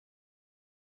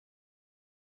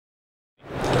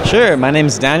Sure, my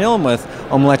name's Daniel. I'm with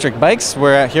Untitled Bikes.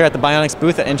 We're here at the BionX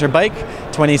booth at Interbike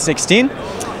 2016.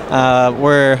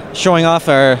 We're showing off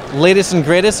our latest and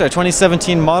greatest, our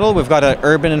 2017 model. We've got an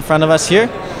Urban in front of us here,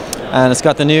 and it's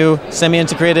got the new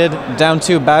semi-integrated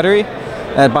down-tube battery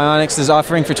that BionX is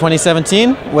offering for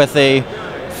 2017 with a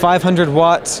 500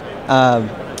 watt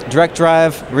direct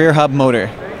drive rear hub motor.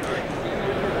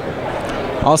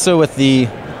 Also with the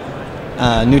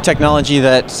new technology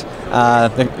that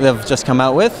they've just come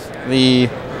out with, the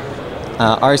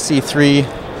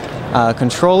RC3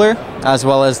 controller, as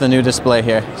well as the new display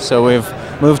here. So we've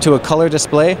moved to a color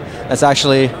display that's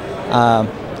actually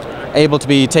able to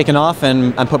be taken off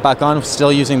and put back on,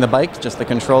 still using the bike, just the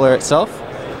controller itself,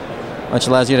 which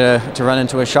allows you to run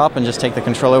into a shop and just take the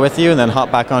controller with you and then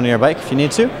hop back onto your bike if you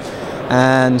need to.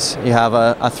 And you have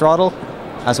a throttle,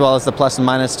 as well as the plus and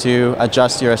minus to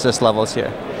adjust your assist levels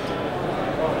here.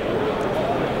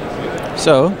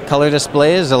 So, color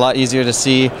display is a lot easier to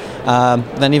see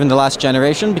than even the last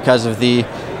generation because of the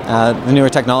newer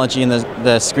technology in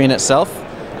the screen itself.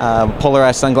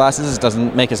 Polarized sunglasses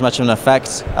doesn't make as much of an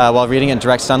effect while reading in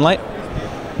direct sunlight.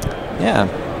 Yeah.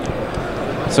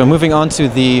 So moving on to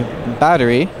the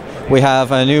battery, we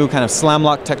have a new kind of slam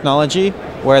lock technology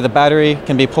where the battery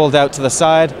can be pulled out to the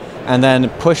side and then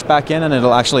pushed back in, and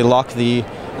it'll actually lock the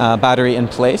battery in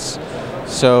place.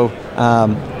 So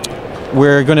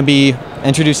we're going to be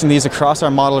introducing these across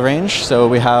our model range. So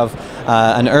we have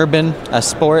an Urban, a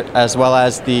Sport, as well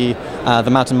as the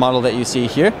mountain model that you see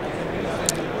here.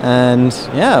 And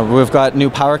yeah, we've got new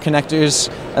power connectors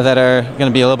that are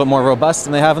going to be a little bit more robust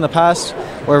than they have in the past.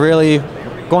 We're really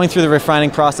going through the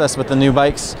refining process with the new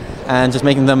bikes and just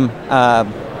making them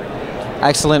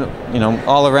excellent,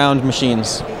 all-around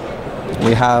machines.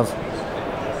 We have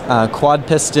quad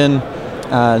piston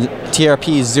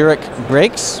Trp Zurek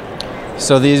Brakes.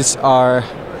 So these are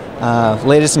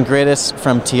latest and greatest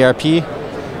from TRP.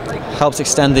 Helps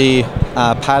extend the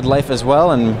pad life as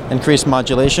well and increase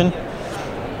modulation.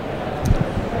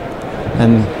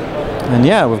 And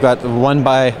yeah, we've got the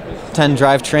 1x10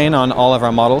 drivetrain on all of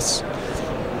our models.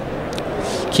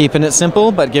 Keeping it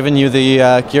simple, but giving you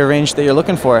the gear range that you're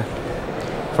looking for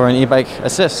an e-bike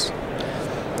assist.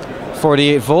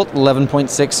 48 volt,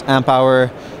 11.6 amp hour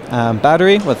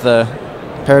battery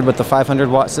paired with the 500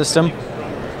 watt system.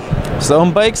 So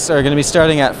the bikes are going to be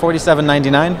starting at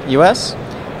 $47.99 US,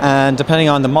 and depending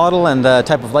on the model and the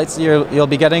type of lights you'll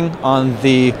be getting on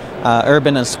the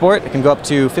Urban and Sport, it can go up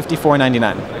to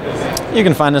 $54.99. You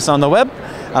can find us on the web,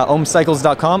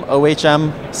 ohmcycles.com,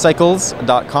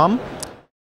 ohmcycles.com.